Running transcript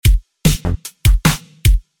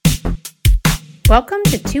Welcome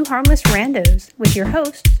to Two Harmless Randos with your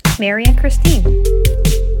hosts, Mary and Christine.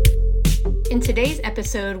 In today's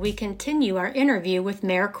episode, we continue our interview with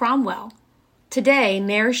Mare Cromwell. Today,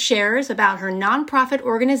 Mare shares about her nonprofit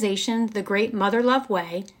organization, The Great Mother Love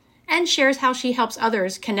Way, and shares how she helps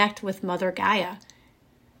others connect with Mother Gaia.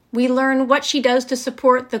 We learn what she does to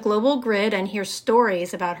support the global grid and hear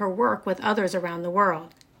stories about her work with others around the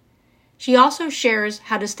world. She also shares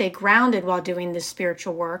how to stay grounded while doing this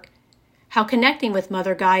spiritual work, how connecting with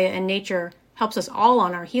Mother Gaia and nature helps us all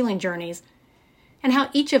on our healing journeys, and how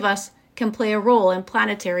each of us can play a role in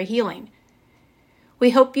planetary healing.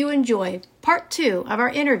 We hope you enjoy part 2 of our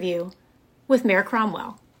interview with Mare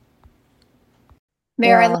Cromwell.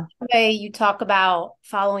 Mare, I love the way you talk about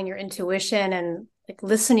following your intuition and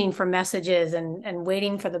listening for messages and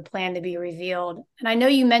waiting for the plan to be revealed. And I know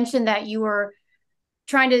you mentioned that you were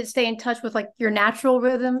trying to stay in touch with your natural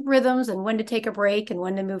rhythms and when to take a break and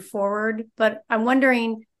when to move forward. But I'm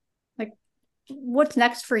wondering, what's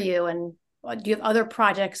next for you? And do you have other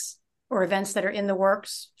projects or events that are in the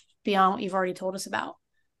works beyond what you've already told us about?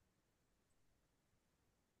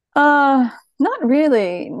 Not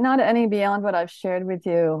really, not any beyond what I've shared with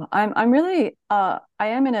you. I'm really, I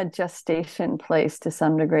am in a gestation place to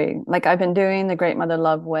some degree. I've been doing the Great Mother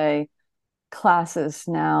Love Way classes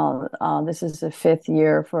now. This is the 5th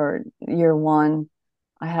year for year 1.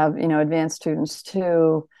 I have, advanced students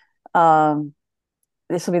too.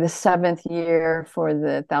 This will be the 7th year for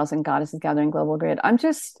the Thousand Goddesses Gathering Global Grid. I'm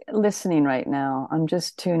just listening right now. I'm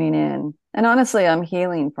just tuning in. And honestly, I'm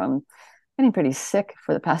healing from getting pretty sick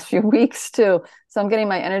for the past few weeks too. So I'm getting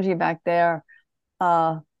my energy back there.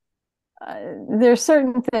 There's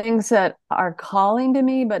certain things that are calling to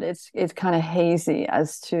me, but it's kind of hazy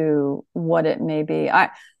as to what it may be.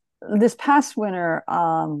 This past winter,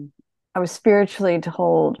 I was spiritually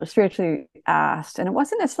asked, and it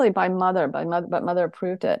wasn't necessarily by mother, but mother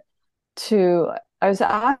approved it. I was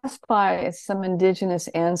asked by some indigenous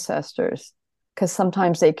ancestors, because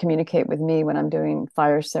sometimes they communicate with me when I'm doing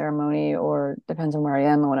fire ceremony, or depends on where I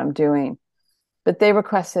am and what I'm doing. But they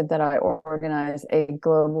requested that I organize a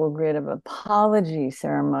global grid of apology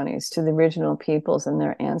ceremonies to the original peoples and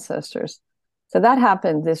their ancestors. So that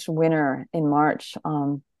happened this winter in March,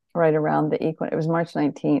 right around the equinox. It was March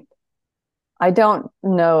 19th. I don't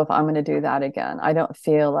know if I'm going to do that again. I don't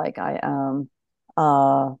feel like I am.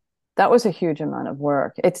 That was a huge amount of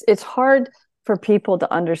work. It's hard for people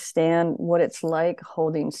to understand what it's like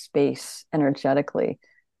holding space energetically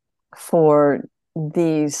for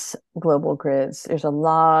these global grids. There's a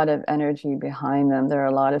lot of energy behind them. There are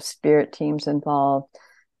a lot of spirit teams involved.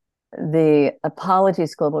 The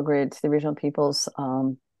Apologies Global Grid to the original peoples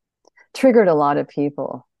triggered a lot of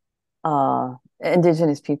people,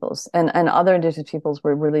 indigenous peoples, and other indigenous peoples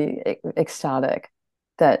were really ecstatic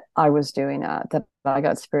that I was doing that I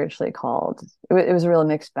got spiritually called. It was a real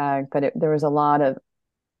mixed bag, but there was a lot of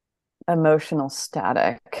emotional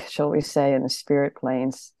static, shall we say, in the spirit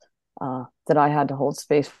planes that I had to hold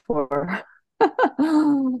space for.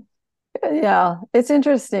 Yeah, it's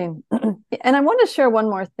interesting. And I want to share one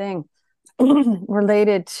more thing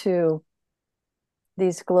related to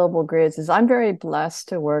these global grids. Is I'm very blessed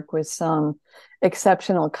to work with some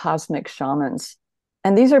exceptional cosmic shamans.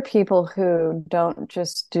 And these are people who don't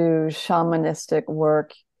just do shamanistic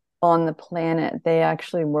work on the planet. They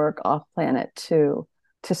actually work off planet too,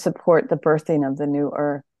 to support the birthing of the new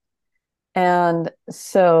earth. And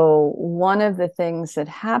so one of the things that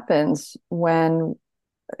happens when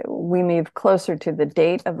we move closer to the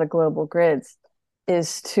date of the global grids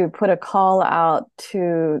is to put a call out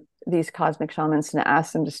to these cosmic shamans and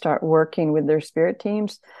ask them to start working with their spirit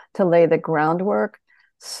teams to lay the groundwork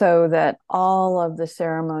so that all of the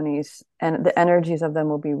ceremonies and the energies of them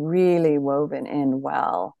will be really woven in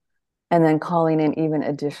well. And then calling in even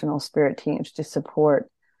additional spirit teams to support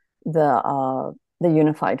the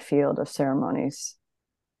unified field of ceremonies.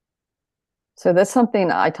 So that's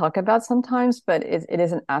something I talk about sometimes, but it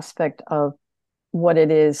is an aspect of what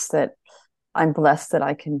it is that I'm blessed that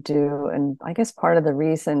I can do. And I guess part of the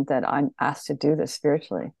reason that I'm asked to do this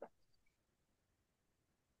spiritually.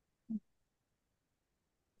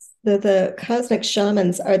 The cosmic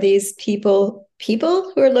shamans, are these people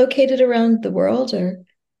who are located around the world, or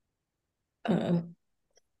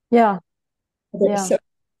Yeah. Yeah. so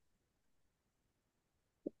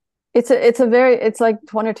It's like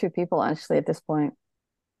 1 or 2 people actually at this point,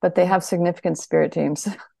 but they have significant spirit teams.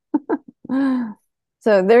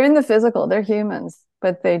 So they're in the physical, they're humans,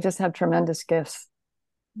 but they just have tremendous gifts,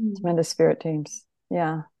 tremendous spirit teams.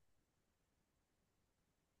 Yeah.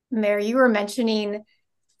 Mare, you were mentioning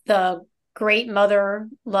the Great Mother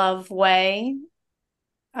Love Way.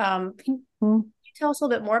 Can you you tell us a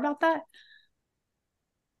little bit more about that?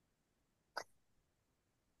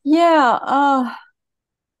 Yeah,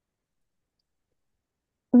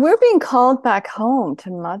 we're being called back home to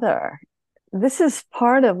Mother. This is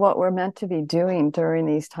part of what we're meant to be doing during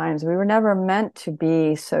these times. We were never meant to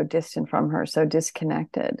be so distant from her, so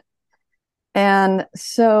disconnected. And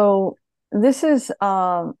so this is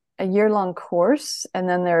a year-long course, and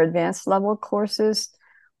then there are advanced level courses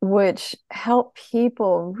which help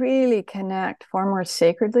people really connect far more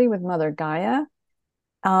sacredly with Mother Gaia.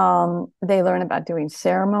 They learn about doing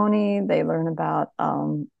ceremony. They learn about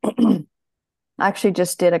I actually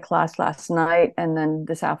just did a class last night and then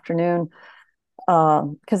this afternoon,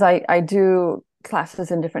 because I do classes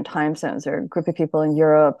in different time zones. There are a group of people in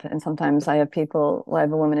Europe, and sometimes I have people, well, I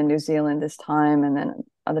have a woman in New Zealand this time, and then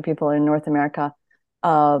other people in North America.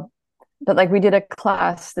 But like we did a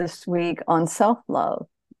class this week on self-love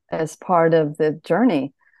as part of the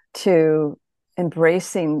journey to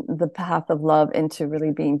embracing the path of love into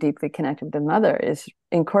really being deeply connected with the mother. Is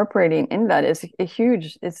incorporating in that is a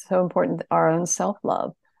huge, it's so important, our own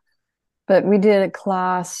self-love. But we did a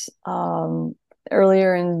class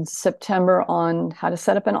earlier in September on how to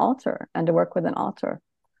set up an altar and to work with an altar.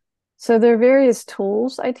 So there are various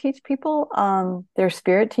tools I teach people. Their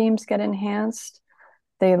spirit teams get enhanced.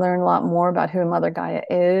 They learn a lot more about who Mother Gaia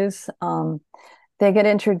is. They get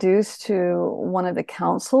introduced to one of the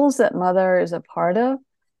councils that Mother is a part of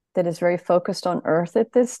that is very focused on Earth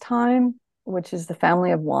at this time, which is the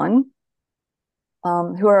Family of One,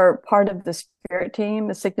 who are part of the spirit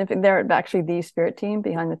team. They're actually the spirit team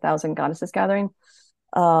behind the Thousand Goddesses Gathering.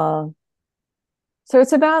 So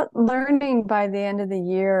it's about learning by the end of the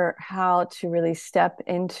year how to really step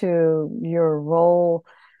into your role.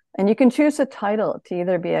 And you can choose a title to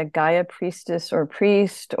either be a Gaia priestess or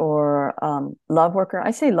priest or love worker.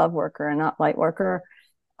 I say love worker and not light worker,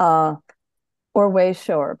 or way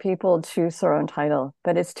shower. People choose their own title,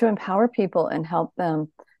 but it's to empower people and help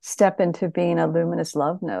them step into being a luminous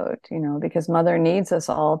love node, because Mother needs us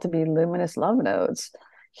all to be luminous love nodes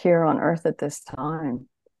here on Earth at this time.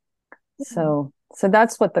 So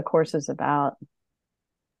that's what the course is about.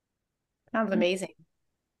 Sounds amazing.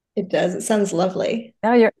 It does. It sounds lovely.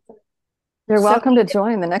 Yeah, you're welcome to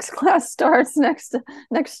join. The next class starts next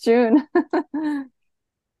June.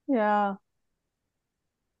 Yeah.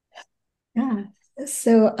 Yeah.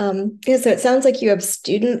 So, so it sounds like you have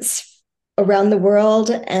students around the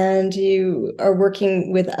world and you are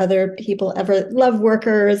working with other people, love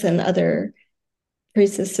workers and other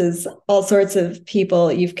priestesses, all sorts of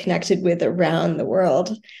people you've connected with around the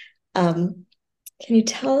world. Can you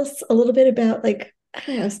tell us a little bit about, like, I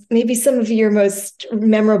don't know, maybe some of your most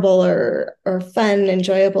memorable or fun,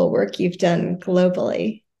 enjoyable work you've done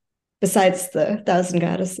globally, besides the Thousand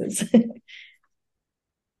Goddesses?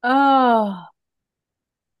 Oh,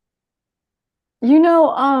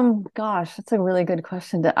 gosh, that's a really good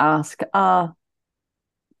question to ask. I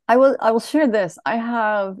will share this. I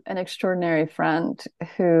have an extraordinary friend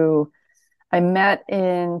who I met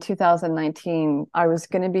in 2019. I was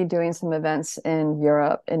going to be doing some events in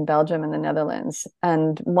Europe, in Belgium and the Netherlands,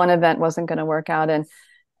 and one event wasn't going to work out. And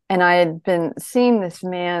I had been seeing this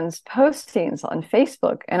man's postings on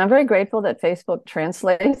Facebook, and I'm very grateful that Facebook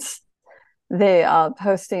translates the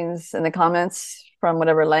postings and the comments from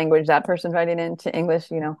whatever language that person's writing into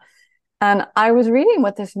English, And I was reading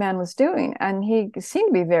what this man was doing, and he seemed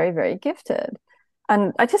to be very, very gifted.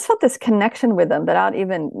 And I just felt this connection with him without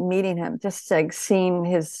even meeting him, just like seeing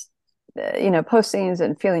his, postings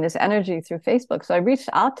and feeling his energy through Facebook. So I reached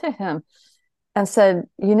out to him and said,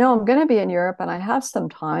 I'm going to be in Europe and I have some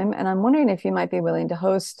time, and I'm wondering if you might be willing to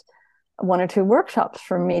host one or two workshops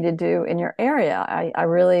for me to do in your area. I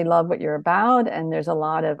really love what you're about, and there's a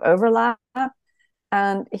lot of overlap.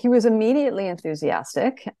 And he was immediately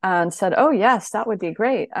enthusiastic and said, oh, yes, that would be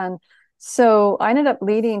great. And so I ended up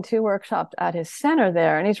leading two workshops at his center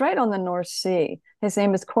there, and he's right on the North Sea. His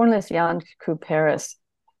name is Cornelis Jan Couperus.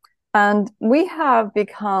 And we have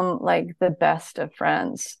become like the best of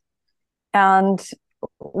friends. And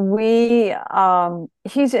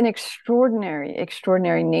he's an extraordinary,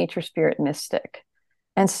 extraordinary nature spirit mystic.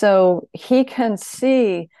 And so he can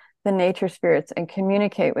see the nature spirits and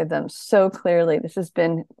communicate with them so clearly. This has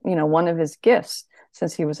been, one of his gifts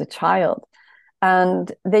since he was a child.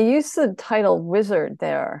 And they use the title wizard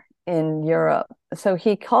there in Europe. So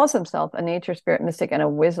he calls himself a nature spirit mystic and a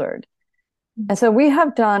wizard. And so we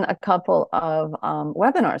have done a couple of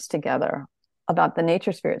webinars together about the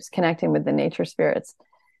nature spirits, connecting with the nature spirits.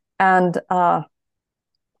 And I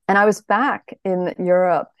was back in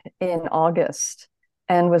Europe in August,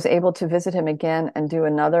 and was able to visit him again and do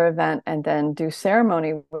another event and then do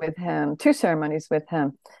ceremony with him, two ceremonies with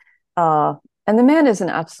him. And the man is an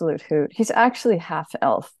absolute hoot. He's actually half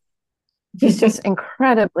elf. He's just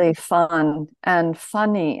incredibly fun and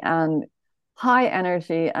funny and high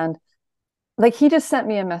energy. And like, he just sent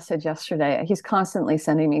me a message yesterday. He's constantly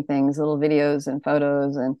sending me things, little videos and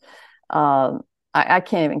photos. And I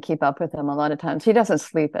can't even keep up with him a lot of times. He doesn't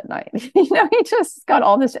sleep at night. He just got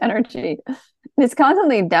all this energy. He's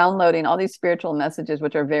constantly downloading all these spiritual messages,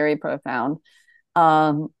 which are very profound.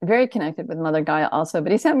 Very connected with Mother Gaia also.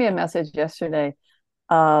 But he sent me a message yesterday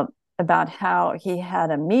about how he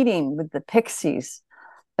had a meeting with the Pixies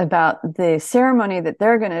about the ceremony that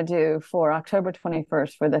they're going to do for October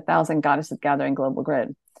 21st for the 1,000 Goddesses Gathering Global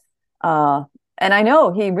Grid. And I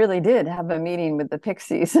know he really did have a meeting with the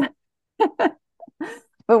Pixies.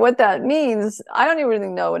 But what that means, I don't even really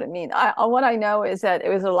know what it means. What I know is that it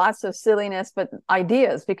was lots of silliness, but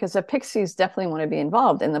ideas, because the Pixies definitely want to be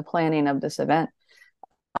involved in the planning of this event.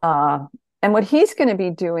 And what he's going to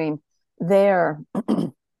be doing there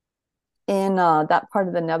in that part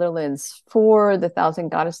of the Netherlands for the 1,000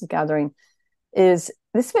 Goddesses Gathering is,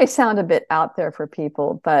 this may sound a bit out there for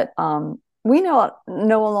people, but we not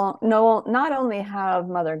only have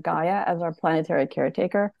Mother Gaia as our planetary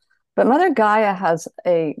caretaker, but Mother Gaia has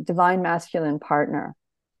a divine masculine partner,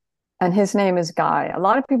 and his name is Guy. A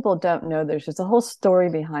lot of people don't know there's just a whole story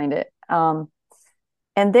behind it. And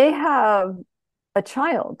they have a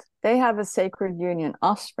child. They have a sacred union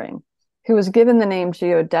offspring who was given the name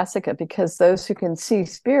Geodesica because those who can see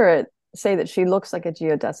spirit say that she looks like a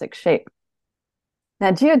geodesic shape.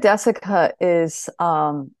 Now, Geodesica is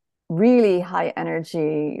really high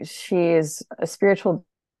energy. She is a spiritual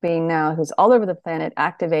being now who's all over the planet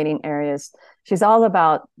activating areas. She's all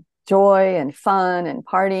about joy and fun and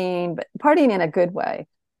partying, but partying in a good way.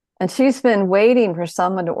 And she's been waiting for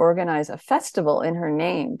someone to organize a festival in her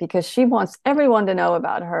name because she wants everyone to know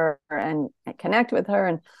about her and connect with her.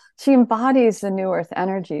 And she embodies the new earth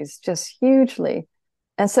energies just hugely.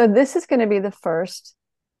 And so this is going to be the first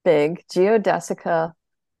big Geodesica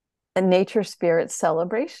and nature spirit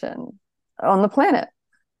celebration on the planet.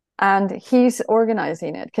 And he's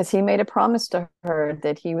organizing it because he made a promise to her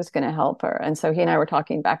that he was going to help her. And so he and I were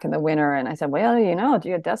talking back in the winter, and I said, well,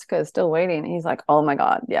 Geodesica is still waiting. And he's like, oh my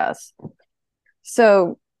God, yes.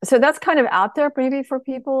 So that's kind of out there maybe for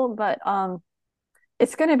people, but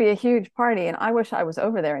it's going to be a huge party. And I wish I was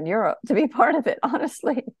over there in Europe to be part of it,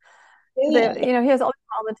 honestly. Yeah. He has all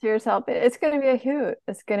these volunteers help. It's going to be a hoot.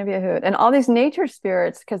 It's going to be a hoot. And all these nature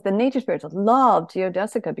spirits, because the nature spirits love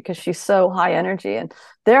Geodesica because she's so high energy, and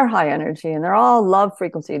they're high energy, and they're all love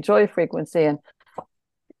frequency, joy frequency. And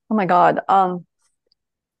oh my God.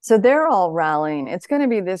 So they're all rallying. It's going to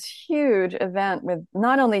be this huge event with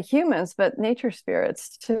not only humans, but nature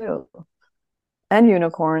spirits too, and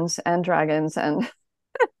unicorns and dragons. And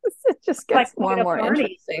it just gets more and more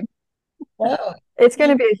interesting. Oh. It's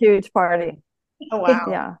going to be a huge party. Oh,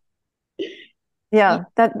 wow. Yeah.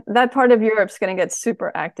 That part of Europe's going to get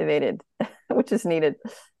super activated, which is needed.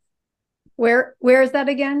 Where is that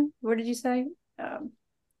again? Where did you say?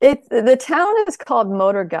 The town is called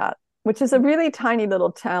Motorgat, which is a really tiny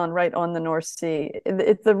little town right on the North Sea.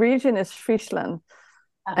 The region is Friesland.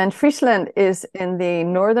 And Friesland is in the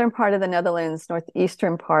northern part of the Netherlands,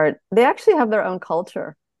 northeastern part. They actually have their own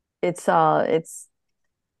culture. There's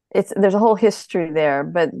a whole history there,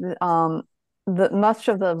 but much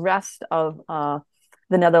of the rest of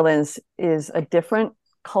the Netherlands is a different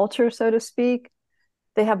culture, so to speak.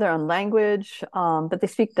 They have their own language, but they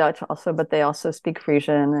speak Dutch also, but they also speak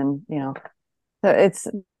Frisian, and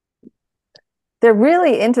so they're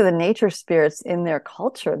really into the nature spirits in their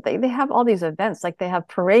culture. They have all these events, like they have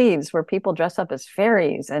parades where people dress up as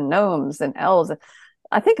fairies and gnomes and elves.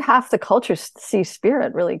 I think half the culture see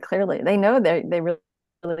spirit really clearly. They know they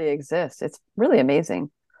really exist. It's really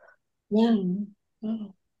amazing. Yeah.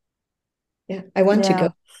 Oh. Yeah. I want to go.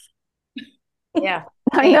 Yeah.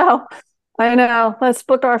 I know. Let's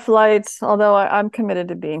book our flights. Although I'm committed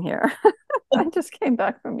to being here. I just came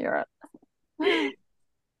back from Europe.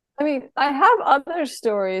 I mean, I have other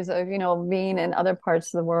stories of, being in other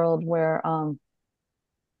parts of the world where,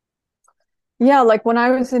 like when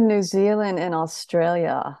I was in New Zealand and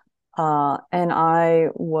Australia, and I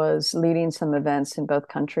was leading some events in both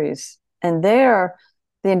countries. And there,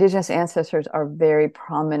 the indigenous ancestors are very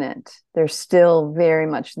prominent. They're still very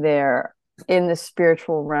much there in the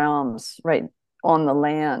spiritual realms, right on the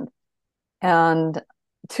land. And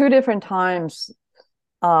 2 different times,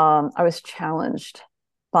 I was challenged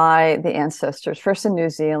by the ancestors. First in New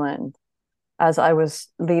Zealand, as I was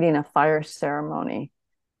leading a fire ceremony.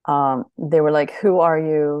 They were like, who are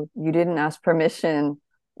you? You didn't ask permission.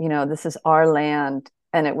 This is our land.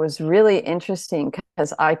 And it was really interesting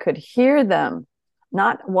because I could hear them,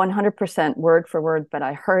 not 100% word for word, but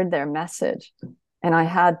I heard their message. And I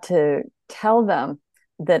had to tell them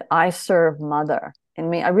that I serve Mother.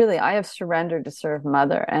 And I have surrendered to serve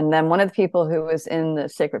Mother. And then one of the people who was in the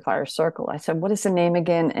Sacred Fire Circle, I said, what is the name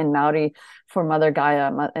again in Maori for Mother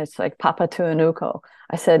Gaia? It's like Papa Tuanuku.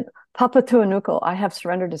 I said, Papa Tuanuku, I have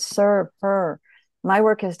surrendered to serve her. My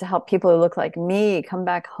work is to help people who look like me come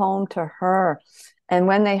back home to her. And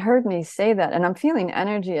when they heard me say that, and I'm feeling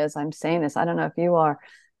energy as I'm saying this, I don't know if you are,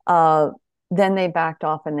 then they backed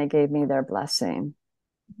off and they gave me their blessing.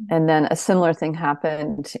 And then a similar thing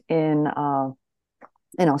happened in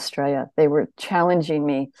Australia. They were challenging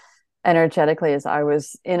me energetically as I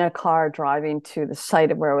was in a car driving to the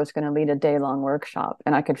site of where I was going to lead a day-long workshop.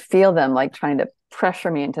 And I could feel them like trying to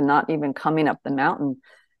pressure me into not even coming up the mountain.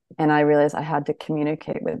 And I realized I had to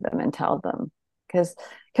communicate with them and tell them because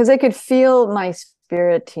they could feel my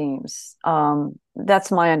spirit teams.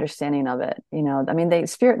 That's my understanding of it.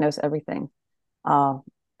 Spirit knows everything.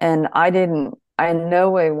 And I in no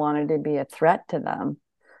way wanted to be a threat to them.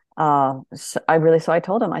 So I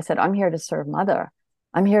told him, I said, I'm here to serve Mother.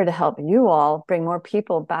 I'm here to help you all bring more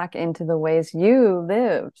people back into the ways you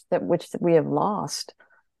lived, which we have lost.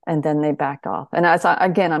 And then they backed off. And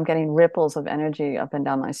I'm getting ripples of energy up and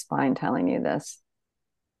down my spine telling you this.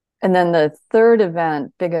 And then the third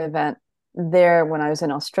big event there when I was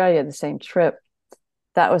in Australia, the same trip,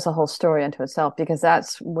 that was a whole story unto itself, because that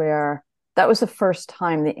was the first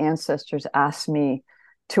time the ancestors asked me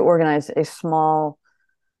to organize a smaller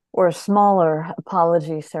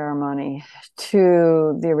apology ceremony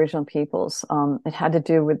to the original peoples. It had to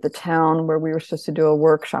do with the town where we were supposed to do a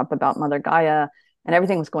workshop about Mother Gaia, and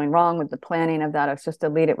everything was going wrong with the planning of that. I was supposed to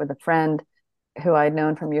lead it with a friend who I'd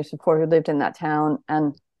known from years before who lived in that town.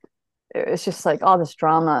 And it was just like all this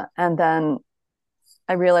drama. And then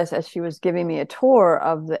I realized as she was giving me a tour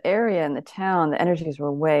of the area and the town, the energies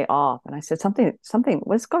were way off. And I said, something,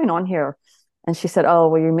 what's going on here? And she said, oh,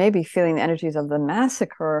 well, you may be feeling the energies of the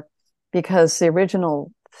massacre because the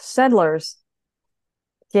original settlers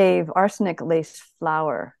gave arsenic laced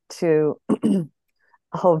flour to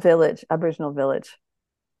a whole village, Aboriginal village,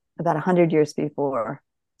 about 100 years before.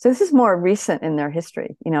 So this is more recent in their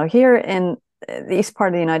history. Here in the east part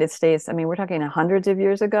of the United States, we're talking hundreds of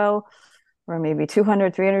years ago, or maybe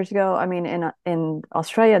 200, 300 years ago. In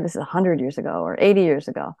Australia, this is 100 years ago or 80 years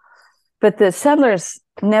ago. But the settlers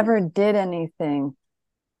never did anything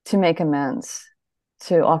to make amends,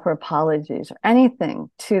 to offer apologies or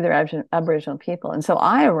anything to their Aboriginal people. And so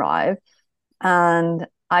I arrive and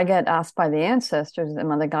I get asked by the ancestors and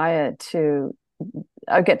Mother Gaia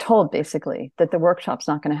I get told basically that the workshop's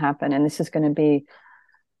not going to happen. And this is going to be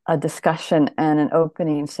a discussion and an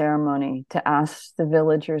opening ceremony to ask the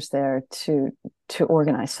villagers there to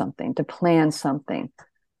organize something, to plan something,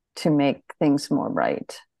 to make things more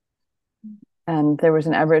right. And there was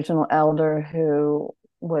an Aboriginal elder who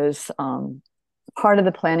was part of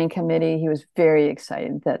the planning committee. He was very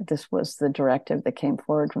excited that this was the directive that came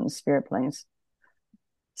forward from the spirit planes.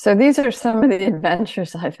 So these are some of the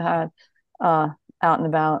adventures I've had out and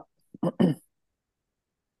about.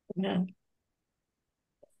 Yeah.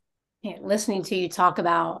 Listening to you talk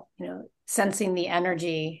about, sensing the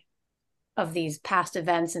energy of these past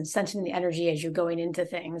events and sensing the energy as you're going into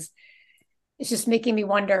things, it's just making me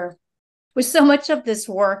wonder, with so much of this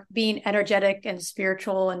work being energetic and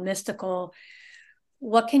spiritual and mystical,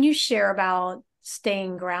 what can you share about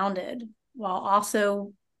staying grounded while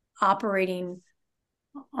also operating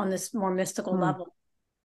on this more mystical level?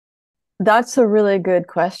 That's a really good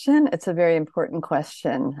question. It's a very important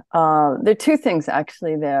question. There are two things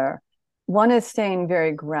actually there. One is staying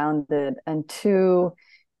very grounded, and two,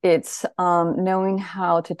 it's knowing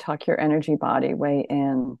how to tuck your energy body way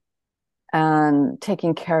in and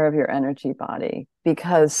taking care of your energy body,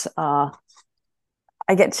 because I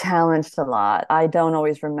get challenged a lot. I don't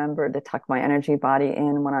always remember to tuck my energy body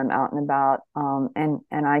in when I'm out and about, and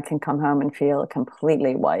I can come home and feel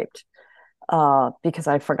completely wiped because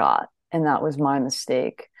I forgot, and that was my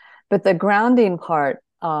mistake. But the grounding part,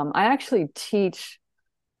 I actually teach,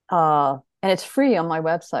 and it's free on my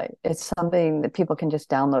website. It's something that people can just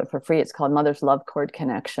download for free. It's called Mother's Love Cord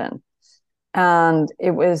Connection. And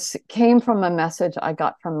it came from a message I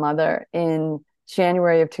got from Mother in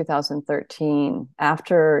January of 2013,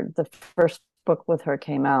 after the first book with her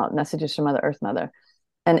came out, Messages from Mother Earth Mother.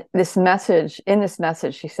 And in this message,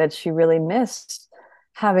 she said she really missed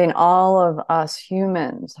having all of us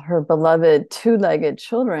humans, her beloved two-legged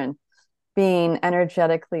children, being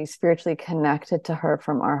energetically, spiritually connected to her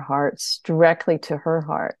from our hearts, directly to her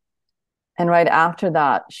heart. And right after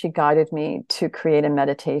that, she guided me to create a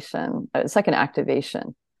meditation. It's like an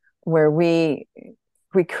activation where we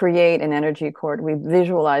create an energy cord, we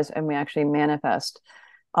visualize and we actually manifest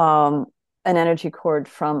an energy cord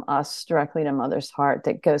from us directly to Mother's heart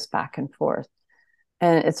that goes back and forth.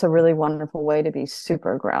 And it's a really wonderful way to be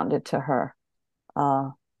super grounded to her.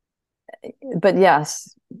 But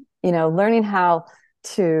yes, learning how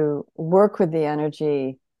to work with the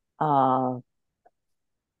energy,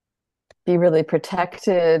 be really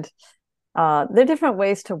protected. There are different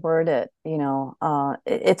ways to word it.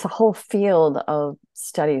 It's a whole field of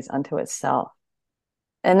studies unto itself.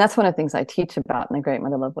 And that's one of the things I teach about in the Great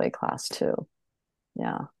Mother Love Way class too.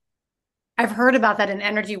 Yeah. I've heard about that in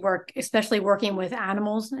energy work, especially working with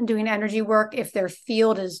animals and doing energy work, if their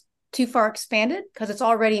field is too far expanded, because it's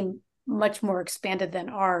already much more expanded than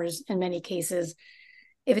ours in many cases.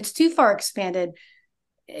 If it's too far expanded,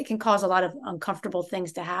 it can cause a lot of uncomfortable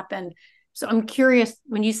things to happen. So I'm curious,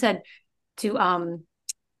 when you said to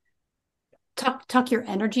tuck your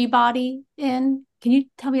energy body in, can you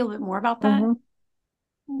tell me a little bit more about that? Mm-hmm.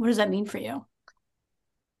 What does that mean for you?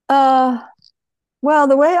 Well,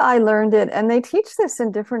 the way I learned it, and they teach this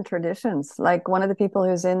in different traditions. Like one of the people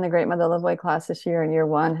who's in the Great Mother Love Way class this year in year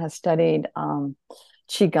 1 has studied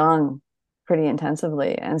Qigong pretty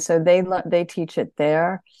intensively. And so they teach it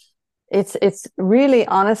there. It's really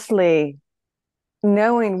honestly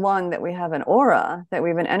knowing, one, that we have an aura, that we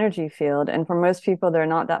have an energy field. And for most people, they're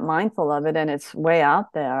not that mindful of it, and it's way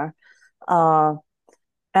out there.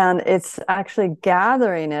 And it's actually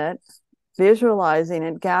gathering it, visualizing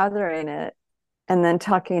it, gathering it, and then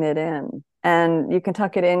tucking it in. And you can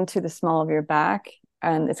tuck it into the small of your back.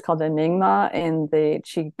 And it's called the Nyingma in the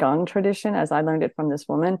Qigong tradition, as I learned it from this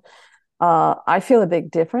woman. I feel a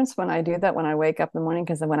big difference when I do that, when I wake up in the morning,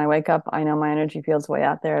 because when I wake up, I know my energy field's way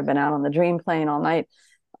out there. I've been out on the dream plane all night.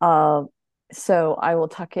 So I will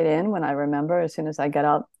tuck it in when I remember, as soon as I get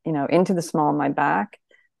up, into the small of my back,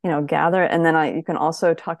 gather. And then you can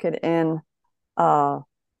also tuck it in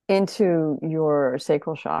into your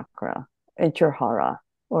sacral chakra, into your hara,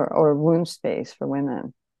 or womb space for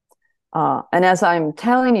women. And as I'm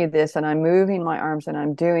telling you this, and I'm moving my arms and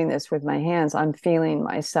I'm doing this with my hands, I'm feeling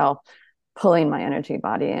myself pulling my energy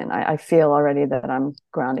body in. I feel already that I'm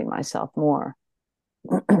grounding myself more.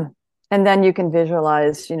 And then you can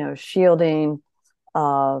visualize, shielding.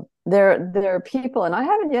 There are people, and I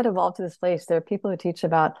haven't yet evolved to this place. There are people who teach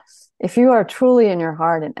about, if you are truly in your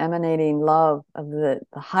heart and emanating love of the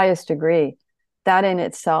highest degree, that in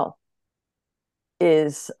itself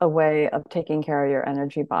is a way of taking care of your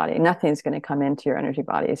energy body. Nothing's going to come into your energy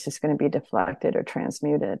body. It's just going to be deflected or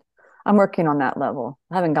transmuted. I'm working on that level.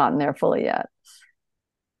 I haven't gotten there fully yet.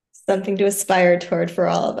 Something to aspire toward for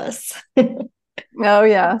all of us. Oh,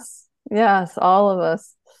 yes. Yes, all of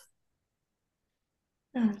us.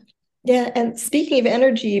 Yeah, and speaking of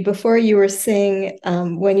energy, before you were saying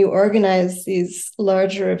when you organize these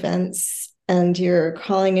larger events and you're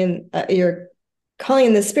calling in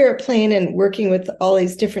the spirit plane and working with all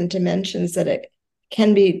these different dimensions, that it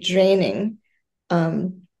can be draining.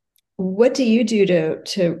 What do you do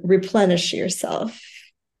to replenish yourself?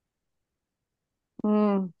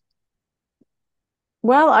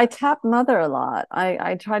 Well, I tap Mother a lot.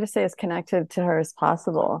 I try to stay as connected to her as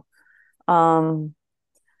possible. I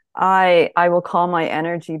will call my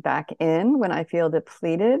energy back in when I feel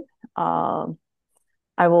depleted. I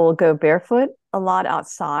will go barefoot a lot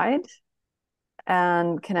outside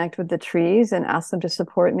and connect with the trees and ask them to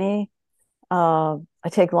support me. I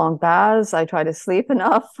take long baths. I try to sleep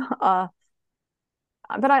enough. But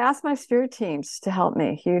I ask my spirit teams to help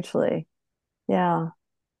me hugely. Yeah.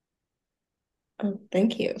 Oh,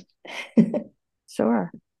 thank you.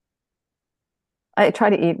 Sure. I try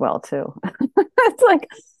to eat well too. It's like,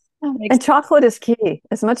 and chocolate is key.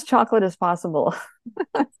 As much chocolate as possible.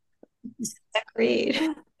 Agreed.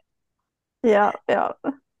 Yeah, yeah.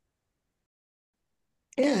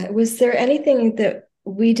 Yeah. Was there anything that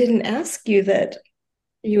we didn't ask you that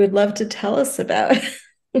you would love to tell us about?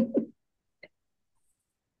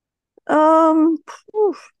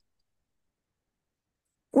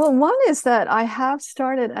 Well, one is that I have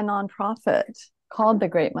started a nonprofit called the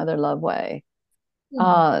Great Mother Love Way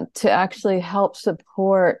to actually help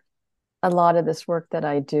support a lot of this work that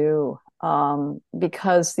I do,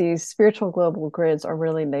 because these spiritual global grids are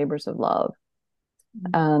really labors of love.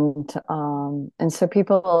 And so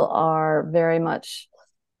people are very much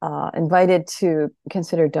invited to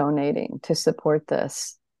consider donating to support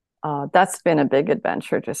this. that's been a big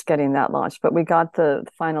adventure, just getting that launched. But we got the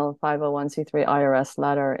final 501c3 IRS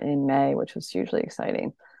letter in May, which was hugely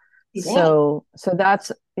exciting. Yeah. So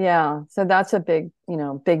that's, yeah, so that's a big,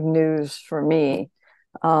 big news for me.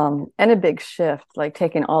 And a big shift, like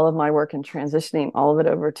taking all of my work and transitioning all of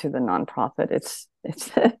it over to the nonprofit. It's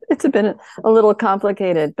been a little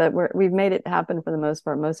complicated, but we've made it happen for the most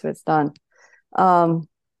part. Most of it's done.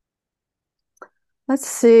 Let's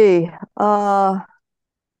see. Hmm.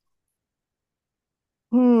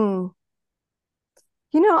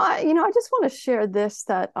 I just want to share this,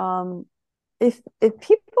 that if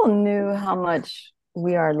people knew how much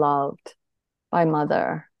we are loved by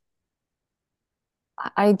Mother,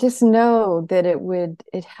 I just know that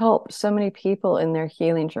it help so many people in their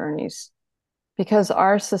healing journeys, because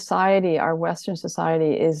our society, our Western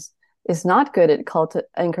society, is not good at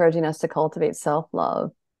encouraging us to cultivate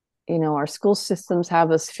self-love. Our school systems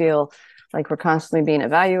have us feel like we're constantly being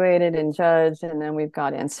evaluated and judged, and then we've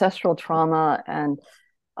got ancestral trauma and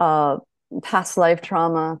past life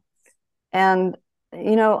trauma. And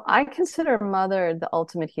I consider Mother the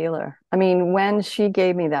ultimate healer. I mean, when she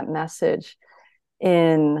gave me that message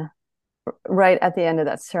right at the end of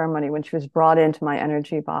that ceremony, when she was brought into my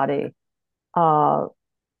energy body, and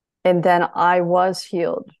then I was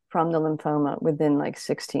healed from the lymphoma within like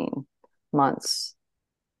 16 months.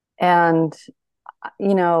 And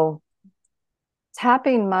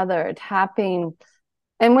tapping Mother,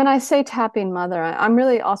 and when I say tapping Mother, I'm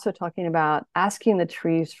really also talking about asking the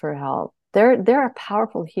trees for help. They're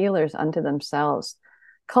powerful healers unto themselves.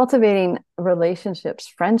 Cultivating relationships,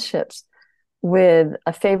 friendships with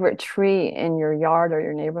a favorite tree in your yard or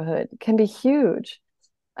your neighborhood can be huge.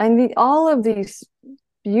 And all of these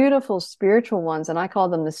beautiful spiritual ones, and I call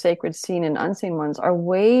them the sacred seen and unseen ones, are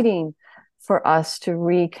waiting for us to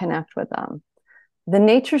reconnect with them. The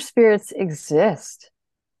nature spirits exist.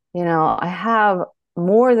 I have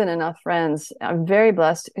more than enough friends, I'm very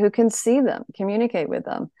blessed, who can see them, communicate with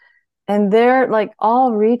them. And they're like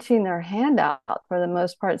all reaching their hand out for the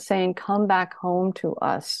most part, saying, come back home to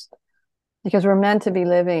us, because we're meant to be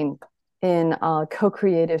living in a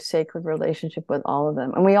co-creative sacred relationship with all of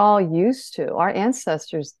them. And we all used to. Our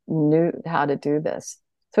ancestors knew how to do this.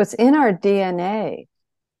 So it's in our DNA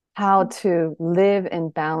how to live in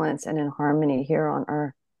balance and in harmony here on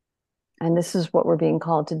Earth. And this is what we're being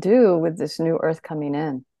called to do with this new Earth coming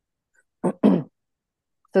in.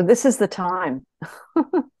 So this is the time.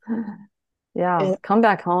 Yeah, come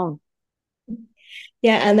back home.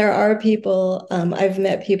 Yeah, and there are people, I've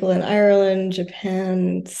met people in Ireland,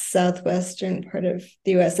 Japan, southwestern part of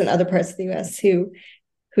the US and other parts of the US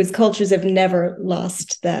whose cultures have never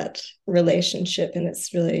lost that relationship. And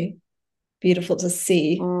it's really beautiful to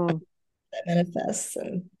see that manifests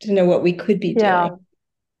and to know what we could be doing.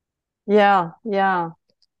 Yeah.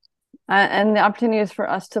 And the opportunity is for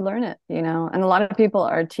us to learn it, and a lot of people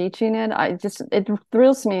are teaching it. It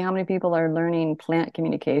thrills me how many people are learning plant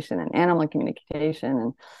communication and animal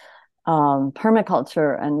communication and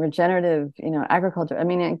permaculture and regenerative, agriculture. I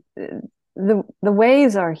mean, the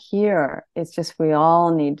ways are here. It's just, we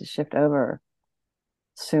all need to shift over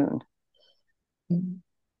soon. Mm-hmm.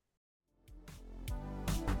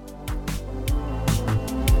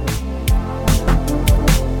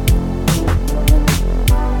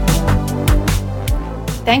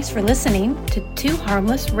 Thanks for listening to Two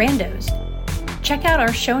Harmless Randos. Check out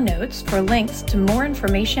our show notes for links to more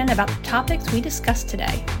information about the topics we discussed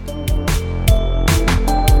today.